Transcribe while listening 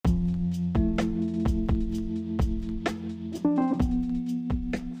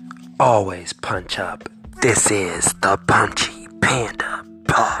Always punch up. This is the Punchy Panda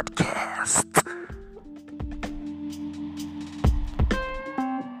Podcast.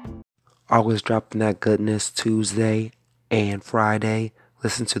 Always dropping that goodness Tuesday and Friday.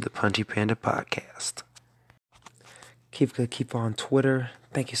 Listen to the Punchy Panda Podcast. Keep on Twitter.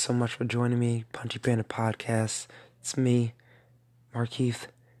 Thank you so much for joining me. Punchy Panda Podcast. It's me, Markeith,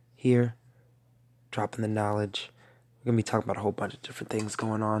 here, dropping the knowledge. We're going to be talking about a whole bunch of different things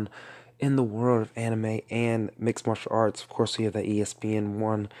going on in the world of anime and mixed martial arts. Of course, we have that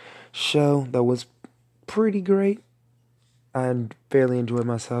ESPN1 show that was pretty great. I fairly enjoyed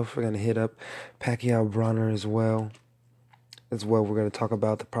myself. We're going to hit up Pacquiao Bronner as well. We're going to talk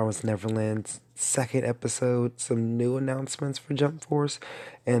about The Promised Neverland's second episode, some new announcements for Jump Force,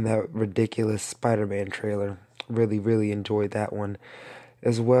 and that ridiculous Spider-Man trailer. Really enjoyed that one.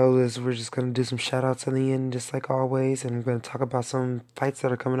 As well as we're just going to do some shout-outs in the end, just like always, and we're going to talk about some fights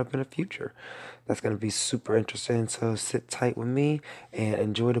that are coming up in the future. That's going to be super interesting, so sit tight with me and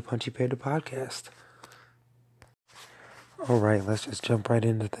enjoy the Punchy Panda Podcast. Alright, let's just jump right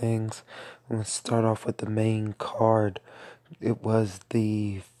into things. I'm going to start off with the main card. It was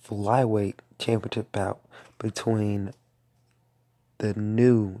the flyweight championship bout between the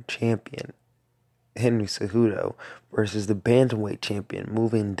new champion, Henry Cejudo, versus the bantamweight champion,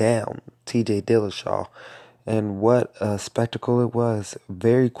 moving down, TJ Dillashaw. And what a spectacle it was.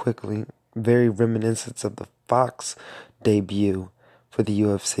 Very quickly, very reminiscent of the Fox debut for the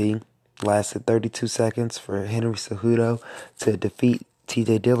UFC. Lasted 32 seconds for Henry Cejudo to defeat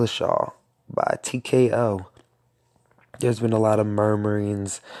TJ Dillashaw by TKO. There's been a lot of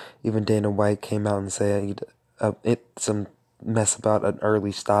murmurings. Even Dana White came out and said some mess about an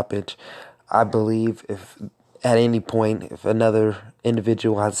early stoppage. I believe if at any point, if another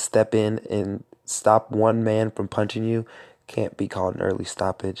individual has to step in and stop one man from punching you, can't be called an early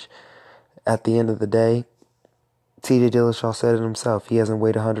stoppage. At the end of the day, TJ Dillashaw said it himself. He hasn't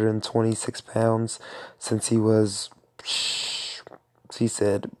weighed 126 pounds since he was, he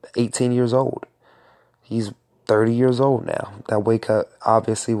said, 18 years old. He's 30 years old now. That weight cut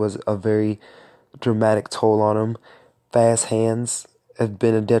obviously was a very dramatic toll on him. Fast hands have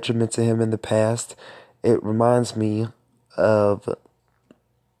been a detriment to him in the past. It reminds me of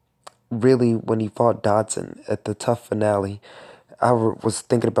really when he fought Dodson at the TUF finale. I was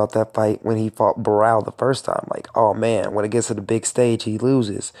thinking about that fight when he fought Barral the first time. Like, oh man, when it gets to the big stage, he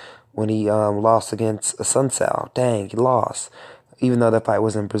loses. When he lost against Sunsao, dang, he lost. Even though that fight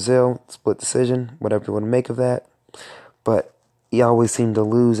was in Brazil, split decision, whatever you want to make of that. But he always seemed to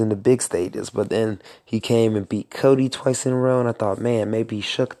lose in the big stages. But then he came and beat Cody twice in a row, and I thought, man, maybe he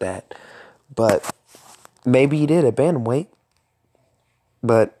shook that. But maybe he did at bantamweight.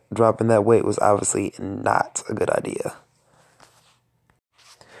 But dropping that weight was obviously not a good idea.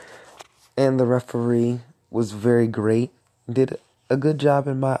 And the referee was very great. Did a good job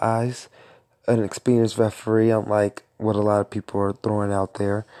in my eyes. An experienced referee, unlike what a lot of people are throwing out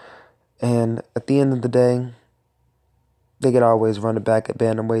there. And at the end of the day, they could always run it back at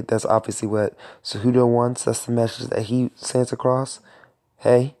bantamweight. That's obviously what Cejudo wants. That's the message that he sends across.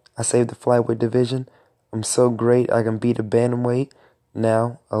 Hey, I saved the flyweight division. I'm so great I can beat a bantamweight.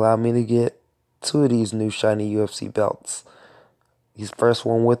 Now, allow me to get 2 of these new shiny UFC belts. He's first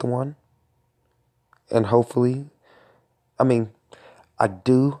one with one. And hopefully, I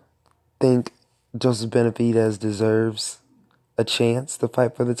do think Joseph Benavidez deserves a chance to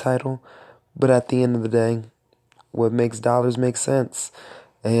fight for the title. But at the end of the day, what makes dollars make sense.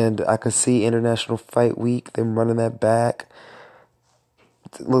 And I could see International Fight Week, them running that back.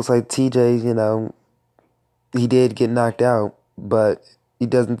 It looks like TJ, he did get knocked out, but he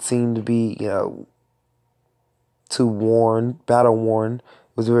doesn't seem to be, too battle worn.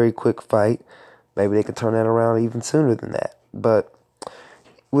 It was a very quick fight. Maybe they could turn that around even sooner than that. But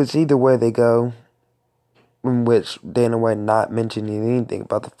which either way they go, in which Dana White not mentioning anything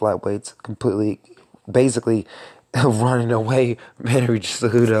about the flyweights, completely, basically running away from Henry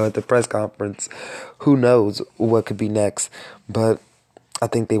Cejudo at the press conference. Who knows what could be next? But I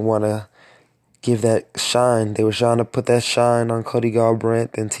think they want to give that shine. They were trying to put that shine on Cody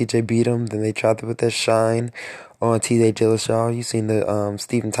Garbrandt, then TJ beat him. Then they tried to put that shine on TJ Dillashaw. You seen the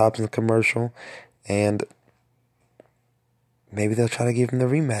Stephen Thompson commercial, and maybe they'll try to give him the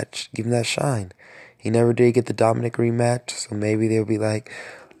rematch, give him that shine. He never did get the Dominic rematch, so maybe they'll be like,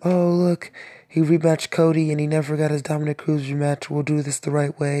 oh look, he rematched Cody and he never got his Dominic Cruz rematch. We'll do this the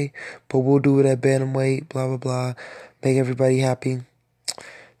right way, but we'll do it at bantamweight, blah blah blah, make everybody happy.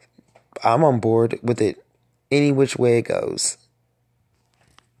 I'm on board with it any which way it goes.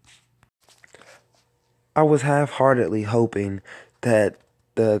 I was half-heartedly hoping that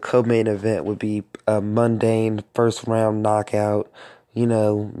the co-main event would be a mundane first round knockout.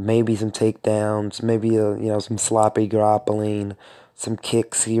 Maybe some takedowns, maybe some sloppy grappling, some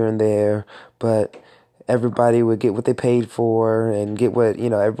kicks here and there, but everybody would get what they paid for and get what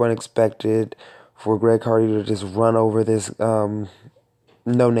everyone expected for Greg Hardy to just run over this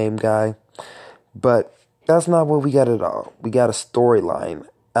no-name guy. But that's not what we got at all. We got a storyline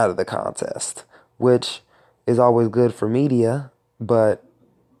out of the contest, which is always good for media, but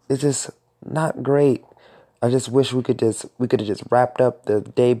it's just not great. I just wish we could have just wrapped up the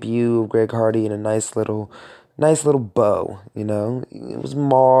debut of Greg Hardy in a nice little bow. It was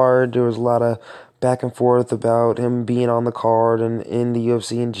marred. There was a lot of back and forth about him being on the card and in the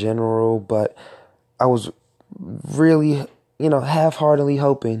UFC in general, but I was really, half-heartedly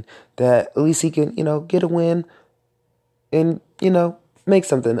hoping that at least he can, get a win and, make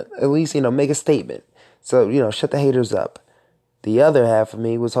something, at least, make a statement. So, shut the haters up. The other half of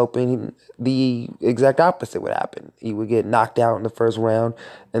me was hoping the exact opposite would happen. He would get knocked out in the first round,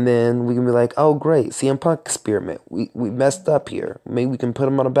 and then we can be like, oh, great, CM Punk experiment. We messed up here. Maybe we can put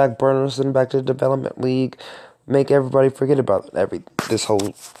him on a back burner, send him back to the development league, make everybody forget about this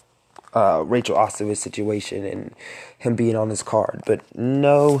whole Rachel Ostovich situation and him being on this card. But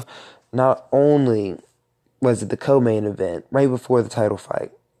no, not only was it the co-main event right before the title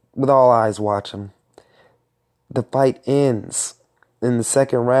fight, with all eyes watching, the fight ends in the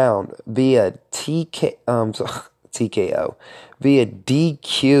second round via TKO, via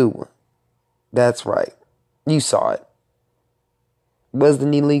DQ. That's right. You saw it. Was the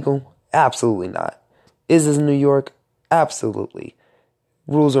knee legal? Absolutely not. Is this New York? Absolutely.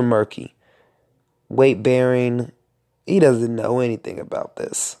 Rules are murky. Weight bearing, he doesn't know anything about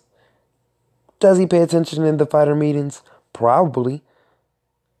this. Does he pay attention in the fighter meetings? Probably.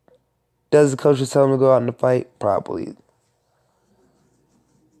 Does the coaches tell him to go out in the fight? Probably.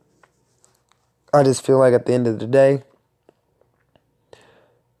 I just feel like at the end of the day,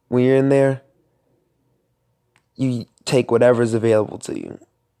 when you're in there, you take whatever's available to you.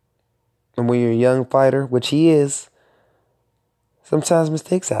 And when you're a young fighter, which he is, sometimes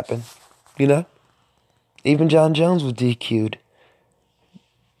mistakes happen, Even John Jones was DQ'd.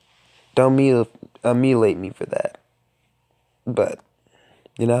 Don't emulate me for that. But,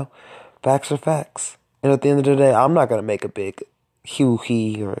 facts are facts. And at the end of the day, I'm not going to make a big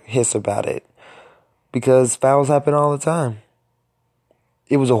hee or hiss about it. Because fouls happen all the time.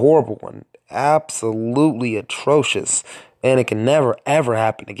 It was a horrible one. Absolutely atrocious. And it can never, ever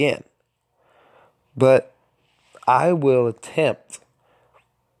happen again. But I will attempt,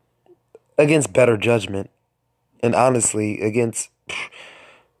 against better judgment, and honestly, against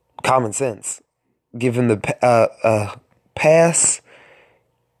common sense, give him the pass,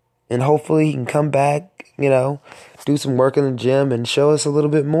 and hopefully he can come back, do some work in the gym and show us a little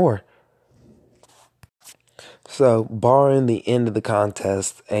bit more. So, barring the end of the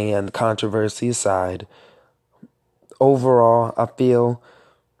contest and controversy aside, overall, I feel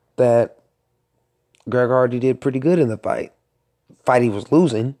that Greg Hardy did pretty good in the fight. Fight he was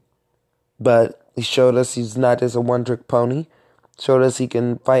losing, but he showed us he's not just a one-trick pony. Showed us he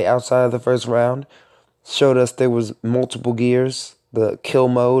can fight outside of the first round. Showed us there was multiple gears, the kill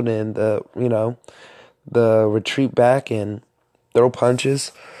mode and the retreat back and throw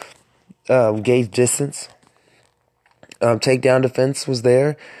punches, gauge distance. Takedown defense was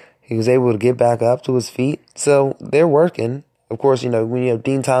there. He was able to get back up to his feet. So they're working. Of course, when you have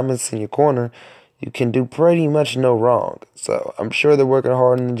Dean Thomas in your corner, you can do pretty much no wrong. So I'm sure they're working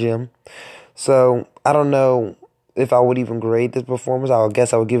hard in the gym. So I don't know if I would even grade this performance. I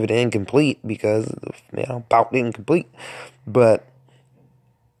guess I would give it an incomplete because, about incomplete. But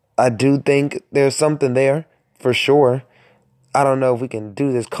I do think there's something there for sure. I don't know if we can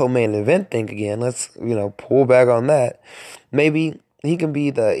do this co-main event thing again. Let's, pull back on that. Maybe he can be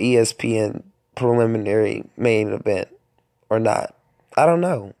the ESPN preliminary main event or not. I don't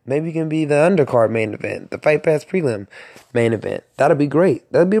know. Maybe he can be the undercard main event, the Fight Pass prelim main event. That'd be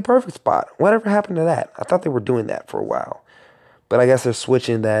great. That'd be a perfect spot. Whatever happened to that? I thought they were doing that for a while. But I guess they're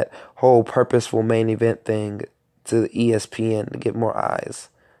switching that whole purposeful main event thing to the ESPN to get more eyes.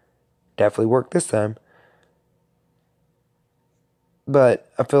 Definitely worked this time.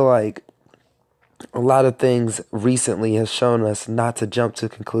 But I feel like a lot of things recently have shown us not to jump to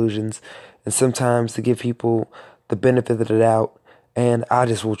conclusions and sometimes to give people the benefit of the doubt. And I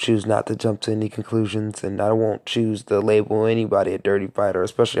just will choose not to jump to any conclusions, and I won't choose to label anybody a dirty fighter,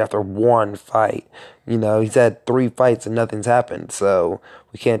 especially after one fight. He's had 3 fights and nothing's happened, so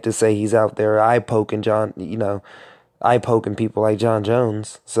we can't just say he's out there eye-poking people like John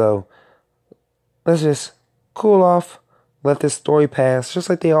Jones. So let's just cool off, Let this story pass, just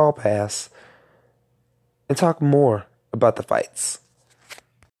like they all pass, and talk more about the fights.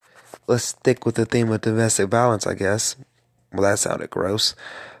 Let's stick with the theme of domestic violence, I guess. Well, that sounded gross.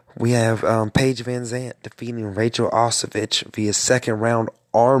 We have Paige Van Zant defeating Rachel Ostovich via second round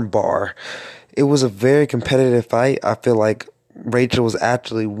armbar. It was a very competitive fight. I feel like Rachel was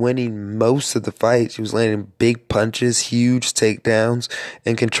actually winning most of the fight. She was landing big punches, huge takedowns,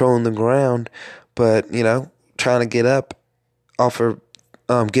 and controlling the ground. But, trying to get up off her,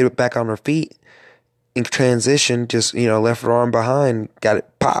 get it back on her feet in transition, just, left her arm behind, got it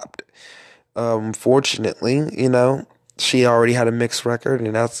popped. Fortunately, she already had a mixed record,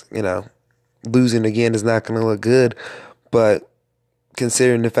 and that's, losing again is not going to look good. But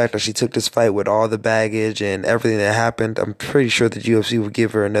considering the fact that she took this fight with all the baggage and everything that happened, I'm pretty sure that UFC would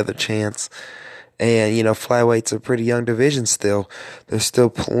give her another chance. And, flyweight's a pretty young division still. There's still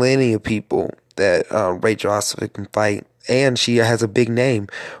plenty of people that Rachel Ostovich can fight. And she has a big name.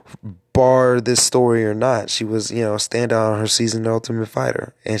 Bar this story or not, she was, a standout on her season Ultimate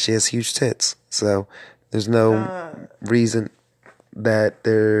Fighter. And she has huge tits. So there's no reason that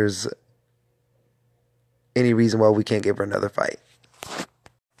there's any reason why we can't give her another fight.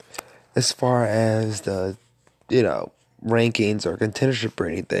 As far as the, rankings or contendership or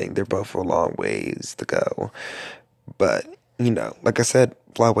anything, they're both a long ways to go. But, like I said,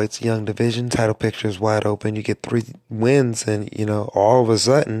 flyweight's a young division, title picture is wide open. You get 3 wins and, all of a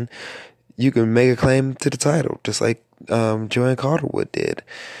sudden you can make a claim to the title, just like Joanne Calderwood did.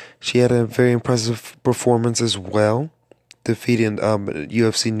 She had a very impressive performance as well, defeating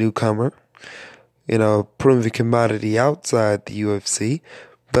UFC newcomer, proven commodity outside the UFC.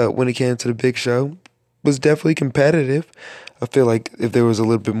 But when it came to the big show, was definitely competitive. I feel like if there was a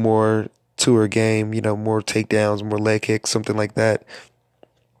little bit more to her game, more takedowns, more leg kicks, something like that,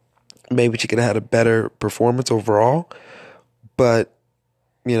 maybe she could have had a better performance overall. But,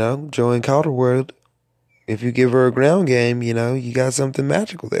 Joanne Calderwood, if you give her a ground game, you got something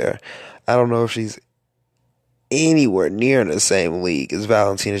magical there. I don't know if she's anywhere near in the same league as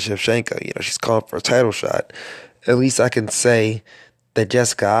Valentina Shevchenko. She's calling for a title shot. At least I can say that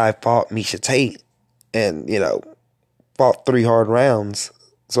Jessica Eye fought Miesha Tate and, fought 3 hard rounds.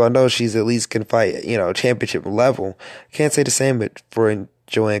 So I know she's at least can fight, championship level. Can't say the same for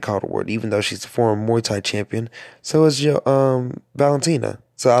Joanne Calderwood, even though she's a former Muay Thai champion. So is Valentina.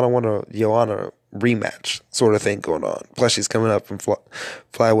 So I don't want a Joanna rematch sort of thing going on. Plus she's coming up from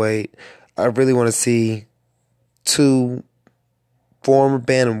flyweight. I really want to see 2 former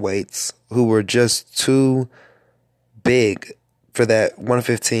bantamweights who were just too big for that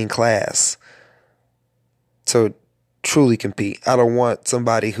 115 class to truly compete. I don't want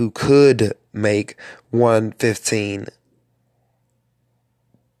somebody who could make 115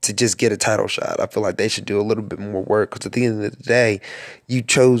 to just get a title shot. I feel like they should do a little bit more work, because at the end of the day, you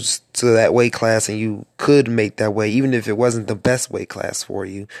chose to that weight class and you could make that weight, even if it wasn't the best weight class for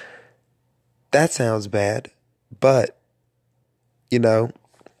you. That sounds bad, but,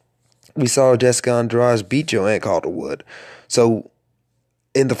 we saw Jessica Andrade beat Joanne Calderwood. So,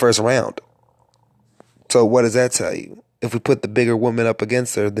 in the first round. So what does that tell you? If we put the bigger woman up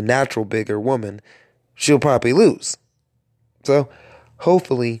against her, the natural bigger woman, she'll probably lose. So,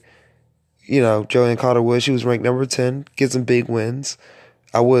 hopefully, Joanne Calderwood, she was ranked number 10, get some big wins.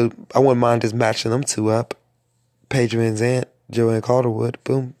 I wouldn't mind just matching them 2 up. Paige Van Zant, Joanne Calderwood,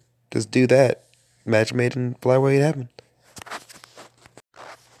 boom. Just do that. Match made in flyweight happen.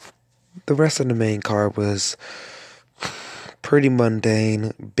 The rest of the main card was pretty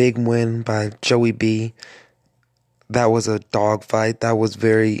mundane. Big win by Joey B. That was a dogfight. That was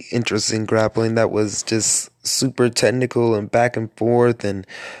very interesting grappling. That was just super technical and back and forth, and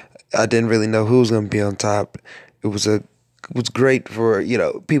I didn't really know who was going to be on top. It was great for,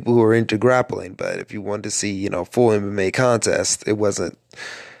 people who are into grappling, but if you wanted to see, full MMA contest, it wouldn't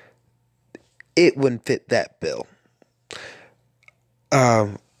fit that bill.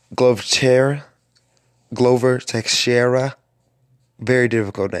 Glover Teixeira, very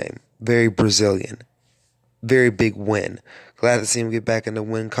difficult name, very Brazilian, very big win. Glad to see him get back in the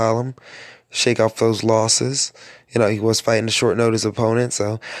win column, shake off those losses. He was fighting a short notice opponent,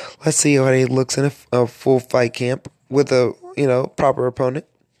 so let's see how he looks in a full fight camp with a, proper opponent.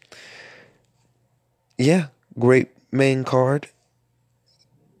 Yeah, great main card.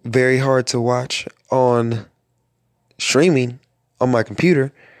 Very hard to watch on streaming on my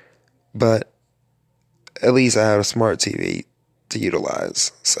computer, but at least I have a smart TV to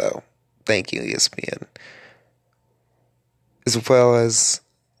utilize. So, thank you, ESPN. As well as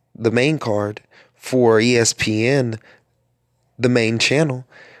the main card for ESPN, the main channel,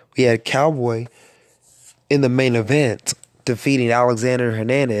 we had Cowboy in the main event defeating Alexander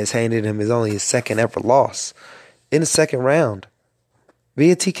Hernandez, handed him his second ever loss in the second round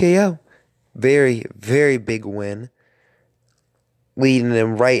via TKO. Very, very big win, leading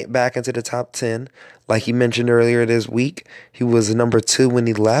him right back into the top 10. Like he mentioned earlier this week, he was number 2 when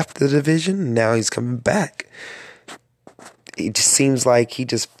he left the division. Now he's coming back. It just seems like he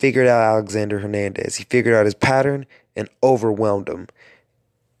just figured out Alexander Hernandez. He figured out his pattern and overwhelmed him.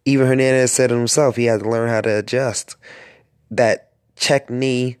 Even Hernandez said it himself, he had to learn how to adjust. That check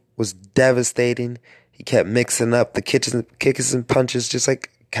knee was devastating. He kept mixing up the kicks and punches just like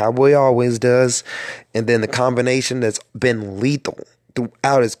Cowboy always does. And then the combination that's been lethal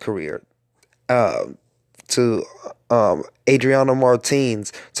throughout his career. To Adriano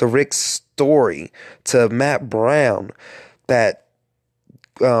Martins, to Rick Story, to Matt Brown. That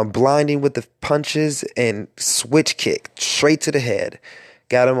blinding with the punches and switch kick straight to the head.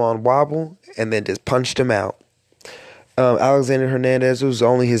 Got him on wobble and then just punched him out. Alexander Hernandez was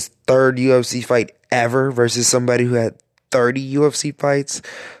only his 3rd UFC fight ever versus somebody who had 30 UFC fights.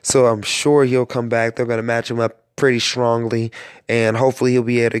 So I'm sure he'll come back. They're going to match him up pretty strongly. And hopefully he'll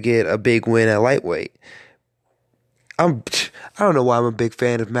be able to get a big win at lightweight. I don't know why I'm a big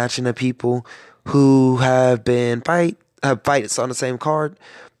fan of matching up people who have fights on the same card.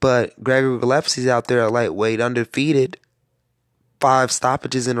 But Gregory Gillespie's out there at lightweight, undefeated. 5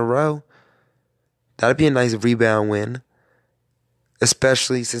 stoppages in a row. That'd be a nice rebound win.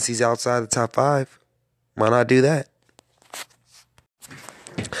 Especially since he's outside the top 5. Why not do that?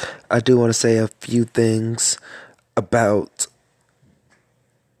 I do want to say a few things about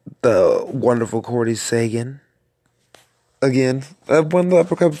the wonderful Cordy Sagan. Again, one of the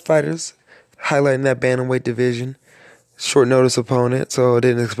uppercut fighters, highlighting that bantamweight division. Short notice opponent, so I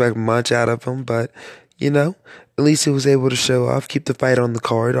didn't expect much out of him, but, at least he was able to show off, keep the fight on the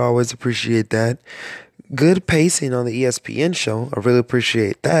card. I always appreciate that. Good pacing on the ESPN show. I really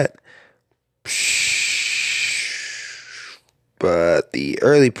appreciate that. But the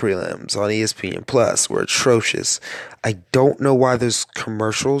early prelims on ESPN Plus were atrocious. I don't know why there's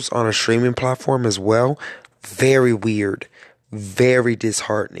commercials on a streaming platform as well. Very weird. Very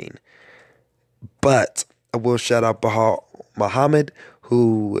disheartening. But I will shout out Bahal Muhammad,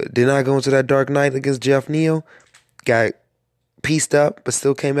 who did not go into that dark night against Jeff Neal. Got pieced up, but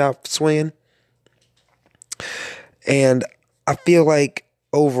still came out swinging. And I feel like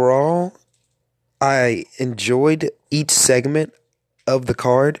overall, I enjoyed each segment of the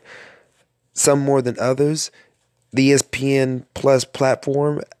card, some more than others. The ESPN Plus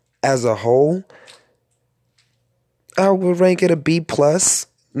platform as a whole, I would rank it a B+,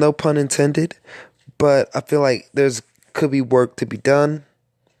 no pun intended. But I feel like could be work to be done.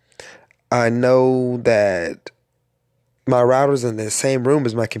 I know that my router's in the same room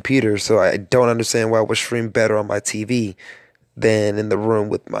as my computer, so I don't understand why it would stream better on my TV than in the room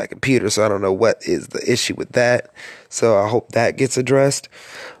with my computer. So I don't know what is the issue with that. So I hope that gets addressed.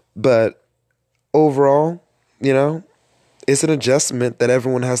 But overall, it's an adjustment that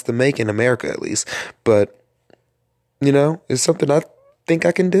everyone has to make in America, at least. But, it's something I think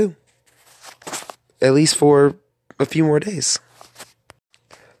I can do. At least for a few more days.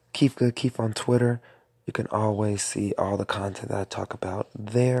 Keep Good Keith on Twitter. You can always see all the content that I talk about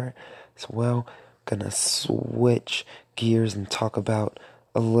there as well. Gonna switch gears and talk about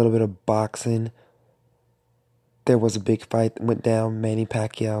a little bit of boxing. There was a big fight that went down. Manny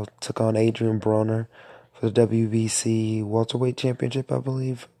Pacquiao took on Adrian Broner for the WBC welterweight championship, I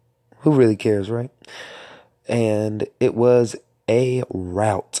believe. Who really cares, right? And it was a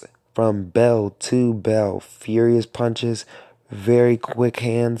rout from bell to bell. Furious punches, very quick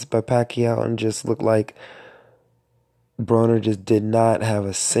hands by Pacquiao, and just looked like Broner just did not have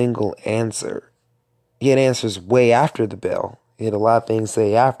a single answer. He had answers way after the bell. He had a lot of things to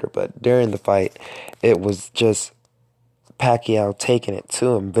say after, but during the fight, it was just Pacquiao taking it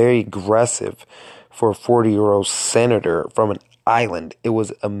to him. Very aggressive for a 40-year-old senator from an island. It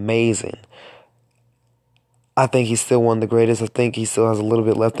was amazing. I think he's still one of the greatest. I think he still has a little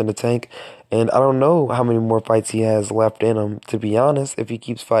bit left in the tank. And I don't know how many more fights he has left in him, to be honest, if he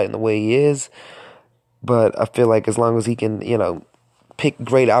keeps fighting the way he is. But I feel like as long as he can, pick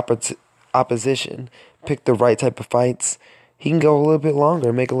great opposition, pick the right type of fights, he can go a little bit longer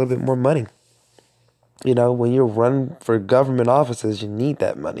and make a little bit more money. When you run for government offices, you need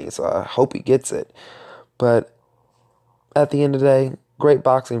that money. So I hope he gets it. But at the end of the day, great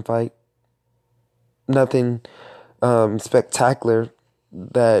boxing fight. Nothing spectacular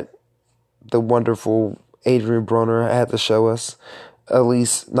that the wonderful Adrian Broner had to show us. At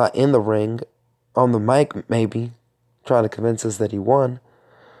least not in the ring. On the mic, maybe. Trying to convince us that he won.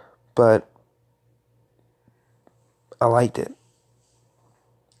 But I liked it.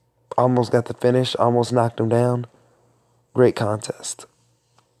 Almost got the finish, almost knocked him down. Great contest.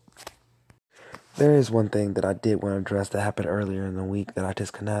 There is one thing that I did want to address that happened earlier in the week that I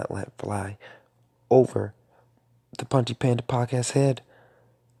just cannot let fly over the Punchy Panda podcast head.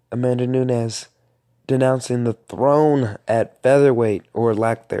 Amanda Nunes denouncing the throne at featherweight, or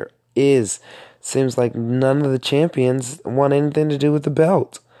lack there is. Seems like none of the champions want anything to do with the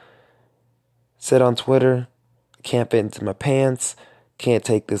belt. Said on Twitter, can't fit into my pants, can't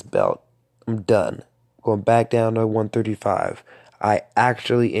take this belt. I'm done. Going back down to 135. I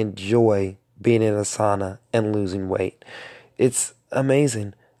actually enjoy being in a sauna and losing weight. It's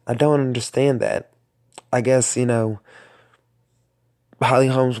amazing. I don't understand that. I guess, Holly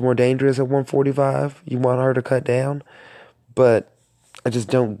Holm's more dangerous at 145. You want her to cut down. But I just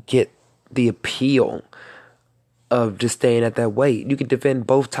don't get the appeal of just staying at that weight. You could defend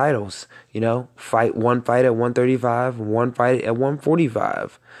both titles, Fight one fight at 135, one fight at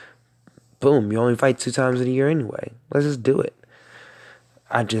 145. Boom, you only fight 2 times in a year anyway. Let's just do it.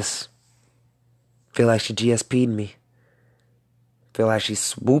 I just feel like she GSP'd me. Feel like she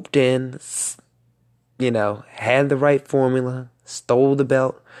swooped in, had the right formula, stole the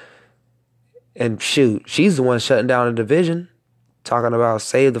belt. And shoot, she's the one shutting down the division. Talking about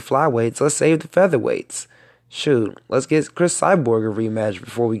save the flyweights, let's save the featherweights. Shoot, let's get Chris Cyborg a rematch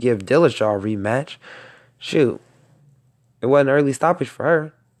before we give Dillashaw a rematch. Shoot, it wasn't an early stoppage for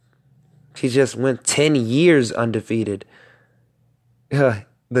her. She just went 10 years undefeated.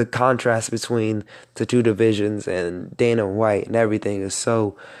 The contrast between the two divisions and Dana White and everything is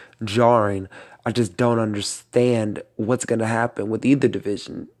so jarring. I just don't understand what's going to happen with either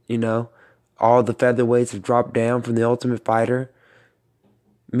division, All the featherweights have dropped down from the Ultimate Fighter.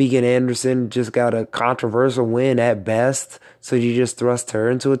 Megan Anderson just got a controversial win at best, so you just thrust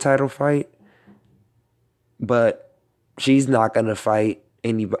her into a title fight. But she's not going to fight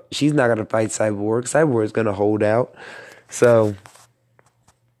anybody. She's not going to fight Cyborg. Cyborg's going to hold out. So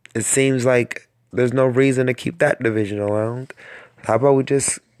it seems like there's no reason to keep that division around. How about we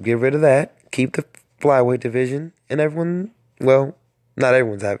just get rid of that, keep the flyweight division, and everyone, well, not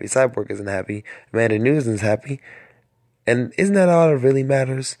everyone's happy. Cyborg isn't happy. Amanda Nunes is happy. And isn't that all that really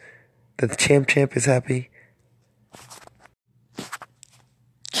matters? That the champ is happy?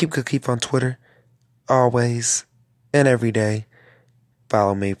 Keep on Twitter. Always. And every day.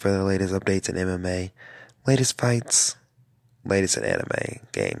 Follow me for the latest updates in MMA. Latest fights. Latest in anime.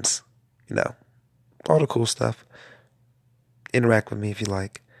 Games. All the cool stuff. Interact with me if you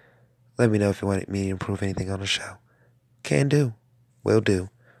like. Let me know if you want me to improve anything on the show. Can do. Will do.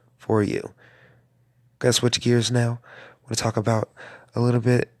 For you. Gotta switch gears now. I want to talk about a little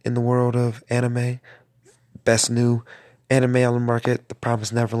bit in the world of anime. Best new anime on the market, The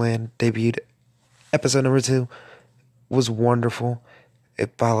Promised Neverland, debuted. Episode number 2 was wonderful.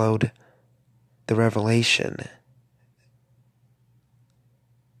 It followed the revelation.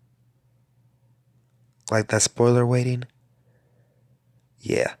 Like that spoiler waiting?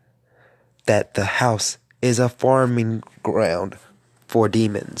 Yeah. That the house is a farming ground for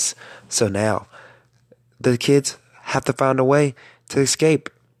demons. So now, the kids have to find a way to escape.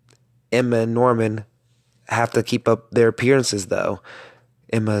 Emma and Norman have to keep up their appearances, though.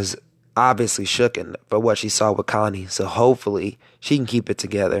 Emma's obviously shooken for what she saw with Connie, so hopefully she can keep it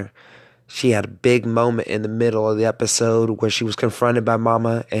together. She had a big moment in the middle of the episode where she was confronted by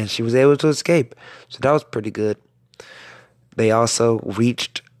Mama and she was able to escape. So that was pretty good. They also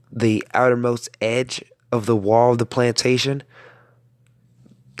reached the outermost edge of the wall of the plantation.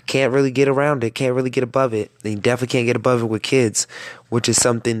 Can't really get around it, can't really get above it. And you definitely can't get above it with kids, which is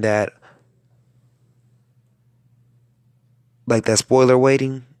something that, like that spoiler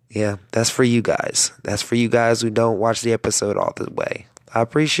waiting, yeah, that's for you guys. That's for you guys who don't watch the episode all the way. I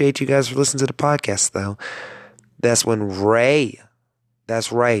appreciate you guys for listening to the podcast, though. That's when Ray,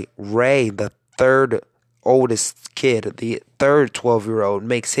 that's right, Ray, the third oldest kid, the third 12-year-old,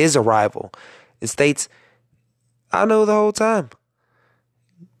 makes his arrival and states, I know the whole time.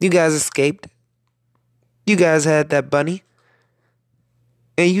 You guys escaped. You guys had that bunny.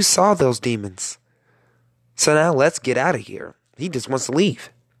 And you saw those demons. So now let's get out of here. He just wants to leave.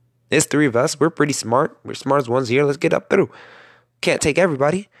 There's 3 of us. We're pretty smart. We're smart as ones here. Let's get up through. Can't take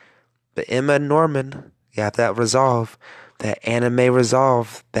everybody. But Emma and Norman, you have that resolve. That anime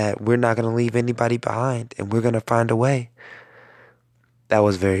resolve that we're not going to leave anybody behind. And we're going to find a way. That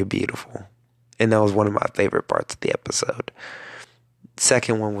was very beautiful. And that was one of my favorite parts of the episode.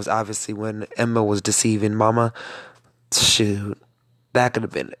 Second one was obviously when Emma was deceiving Mama. Shoot, that could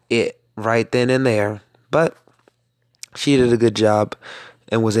have been it right then and there. But she did a good job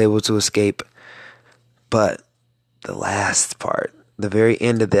and was able to escape. But the last part, the very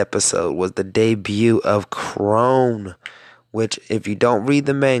end of the episode, was the debut of Crone, which, if you don't read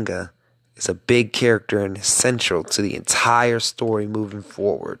the manga, is a big character and essential to the entire story moving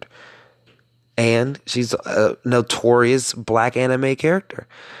forward. And she's a notorious black anime character.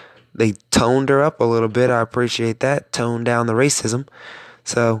 They toned her up a little bit. I appreciate that. Toned down the racism.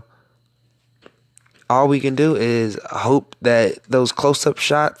 So all we can do is hope that those close-up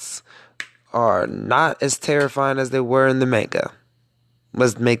shots are not as terrifying as they were in the manga.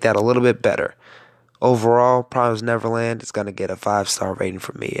 Let's make that a little bit better. Overall, Promised Neverland is going to get a 5-star rating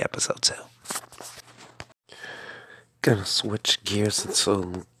from me, episode 2. Gonna switch gears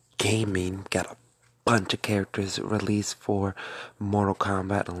into gaming. Got a bunch of characters released for Mortal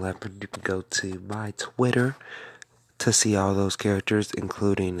Kombat 11. You can go to my Twitter to see all those characters,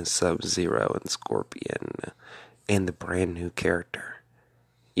 including Sub-Zero and Scorpion, and the brand new character.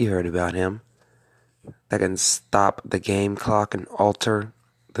 You heard about him. That can stop the game clock and alter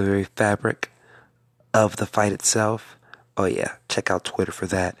the very fabric of the fight itself. Oh yeah, check out Twitter for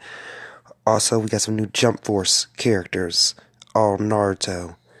that. Also, we got some new Jump Force characters, all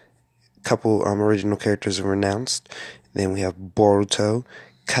Naruto. Couple original characters were announced. Then we have Boruto,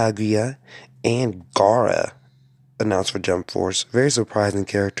 Kaguya, and Gaara announced for Jump Force. Very surprising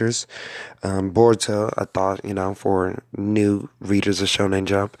characters. Boruto, I thought, for new readers of Shonen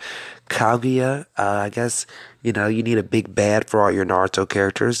Jump. Kaguya, I guess, you need a big bad for all your Naruto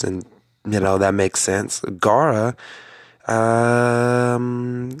characters, and, that makes sense. Gaara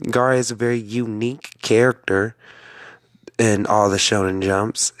is a very unique character in all the Shonen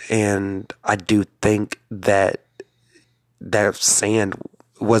Jumps, and I do think that sand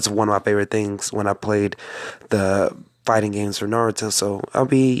was one of my favorite things when I played the fighting games for Naruto, so I'll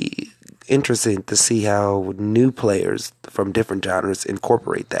be interested to see how new players from different genres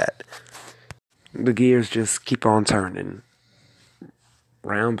incorporate that. The gears just keep on turning,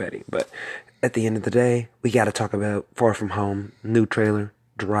 round betting, but at the end of the day, we gotta talk about Far From Home. New trailer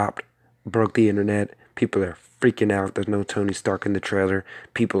dropped, broke the internet. People are freaking out. There's no Tony Stark in the trailer.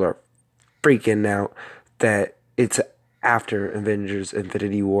 People are freaking out that it's after Avengers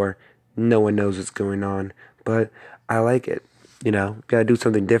Infinity War. No one knows what's going on, but I like it. Gotta do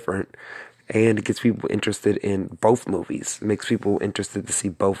something different, and it gets people interested in both movies. It makes people interested to see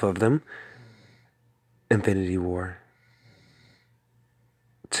both of them. Infinity War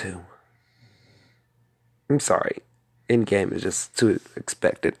 2. I'm sorry. Endgame is just too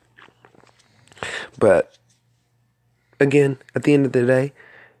expected. But again, at the end of the day,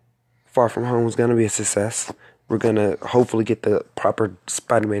 Far From Home is going to be a success. We're going to hopefully get the proper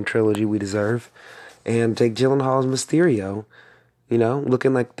Spider-Man trilogy we deserve. And Jake Gyllenhaal as Mysterio,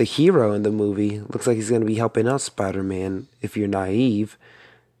 looking like the hero in the movie. Looks like he's going to be helping out Spider-Man. If you're naive,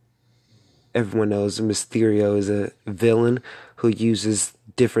 everyone knows Mysterio is a villain who uses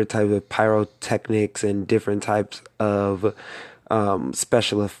different types of pyrotechnics and different types of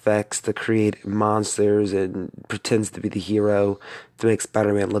special effects to create monsters, and pretends to be the hero to make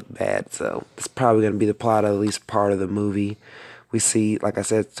Spider-Man look bad. So it's probably going to be the plot of at least part of the movie. We see, like I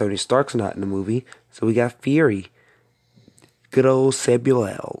said, Tony Stark's not in the movie, so we got Fury. Good old Samuel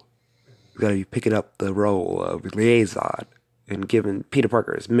L. He's going to be picking up the role of liaison and giving Peter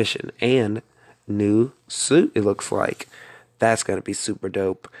Parker his mission and new suit, it looks like. That's going to be super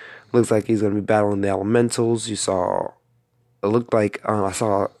dope. Looks like he's going to be battling the elementals. It looked like, I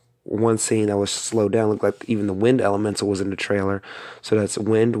saw one scene that was slowed down. It looked like even the wind elemental was in the trailer. So that's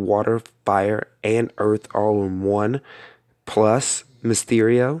wind, water, fire, and earth all in one. Plus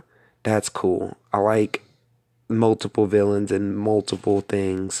Mysterio. That's cool. I like multiple villains and multiple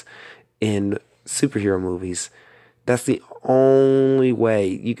things in superhero movies. That's the only way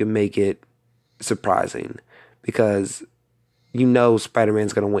you can make it surprising, because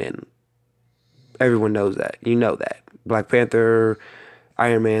Spider-Man's going to win. Everyone knows that. You know that. Black Panther,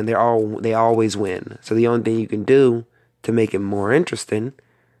 Iron Man, they always win. So the only thing you can do to make it more interesting,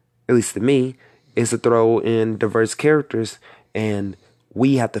 at least to me, is to throw in diverse characters, and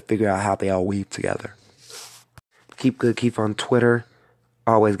we have to figure out how they all weave together. Keep good, keep on Twitter.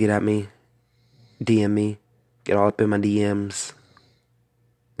 Always get at me. DM me. Get all up in my DMs.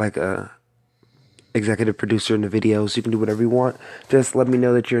 Like a executive producer in the videos. You can do whatever you want. Just let me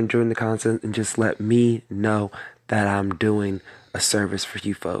know that you're enjoying the content, and just let me know that I'm doing a service for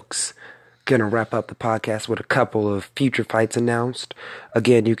you folks. Gonna wrap up the podcast with a couple of future fights announced.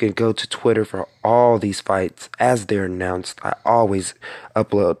 Again, you can go to Twitter for all these fights as they're announced. I always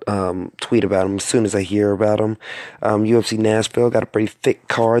tweet about them as soon as I hear about them. UFC Nashville got a pretty thick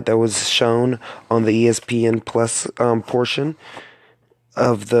card that was shown on the ESPN Plus portion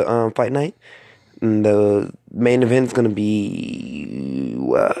of the fight night. And the main event's going to be...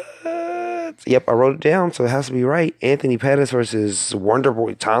 What? Yep, I wrote it down, so it has to be right. Anthony Pettis versus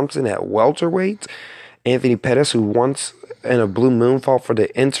Wonderboy Thompson at welterweight. Anthony Pettis, who once in a blue moon fought for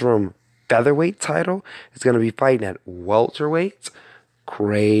the interim featherweight title, is going to be fighting at welterweight.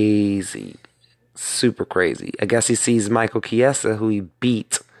 Crazy. Super crazy. I guess he sees Michael Chiesa, who he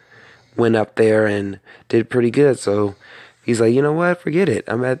beat, went up there and did pretty good. So he's like, you know what? Forget it.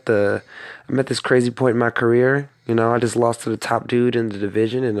 I'm at this crazy point in my career. You know, I just lost to the top dude in the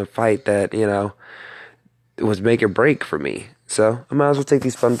division in a fight that, you know, it was make or break for me. So I might as well take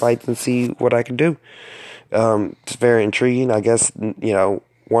these fun fights and see what I can do. It's very intriguing. I guess, you know,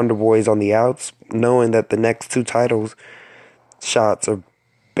 Wonder Boy's on the outs, knowing that the next two titles shots are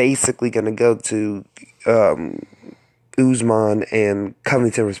basically going to go to Usman and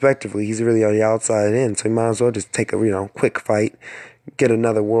Covington respectively. He's really on the outside in, so he might as well just take a, you know, quick fight, get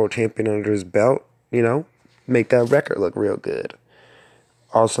another world champion under his belt, you know, make that record look real good.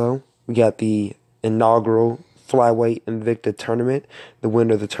 Also, we got the inaugural Flyweight Invicta tournament. The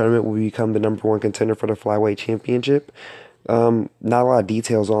winner of the tournament will become the number one contender for the Flyweight Championship. Not a lot of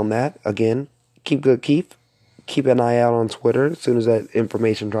details on that. Again, keep good, Keith. Keep an eye out on Twitter. As soon as that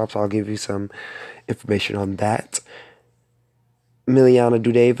information drops, I'll give you some information on that. Miliana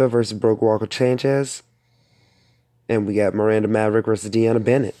Dudeva versus Brooke Walker-Sanchez. And we got Miranda Maverick versus Deanna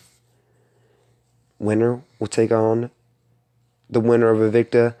Bennett. Winner will take on the winner of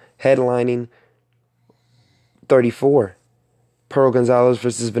Invicta, headlining 34. Pearl Gonzalez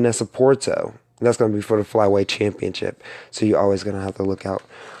versus Vanessa Porto. That's going to be for the Flyweight Championship. So you're always going to have to look out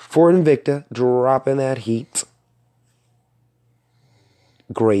for Invicta dropping that heat.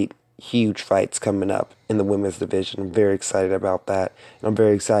 Great, huge fights coming up in the women's division. I'm very excited about that. And I'm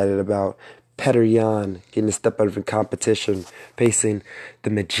very excited about Petr Yan getting a step out of the competition, facing the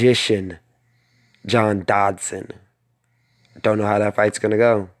magician, John Dodson. Don't know how that fight's going to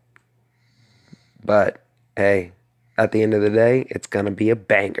go. But, hey, at the end of the day, it's going to be a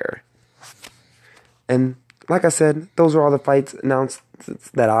banger. And like I said, those are all the fights announced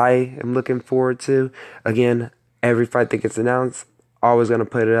that I am looking forward to. Again, every fight that gets announced, always going to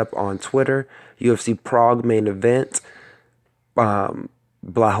put it up on Twitter. UFC Prague main event.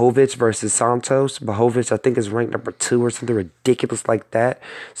 Blachowicz versus Santos. Blachowicz, I think, is ranked number 2 or something ridiculous like that.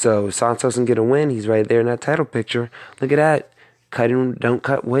 So Santos can get a win. He's right there in that title picture. Look at that. Don't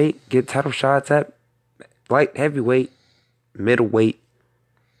cut weight. Get title shots at light heavyweight, middleweight,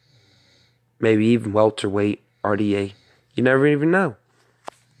 maybe even welterweight, RDA. You never even know.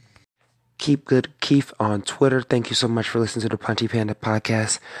 Keep good, Keith, on Twitter. Thank you so much for listening to the Punchy Panda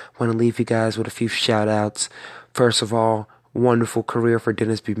podcast. Want to leave you guys with a few shout outs. First of all, wonderful career for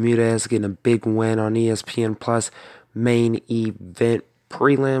Dennis Bermudez, getting a big win on ESPN Plus main event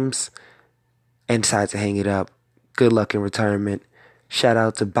prelims, and decides to hang it up. Good luck in retirement. Shout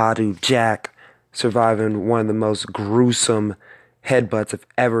out to Badu Jack, surviving one of the most gruesome headbutts I've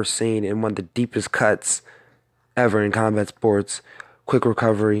ever seen and one of the deepest cuts ever in combat sports. Quick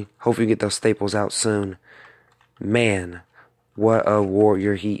recovery. Hope you get those staples out soon. Man, what a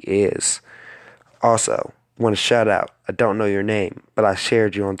warrior he is. Also, want to shout out, I don't know your name, but I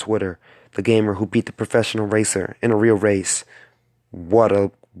shared you on Twitter. The gamer who beat the professional racer in a real race. What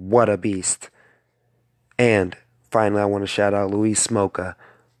a beast. And finally, I want to shout out Luis Smoka.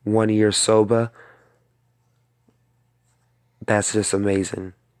 1 year sober. That's just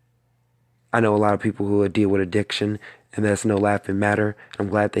amazing. I know a lot of people who deal with addiction, and that's no laughing matter. I'm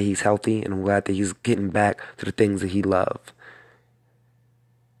glad that he's healthy, and I'm glad that he's getting back to the things that he loves.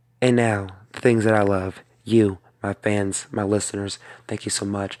 And now, the things that I love. You, my fans, my listeners, thank you so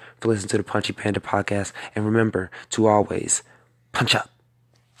much for listening to the Punchy Panda podcast. And remember to always punch up.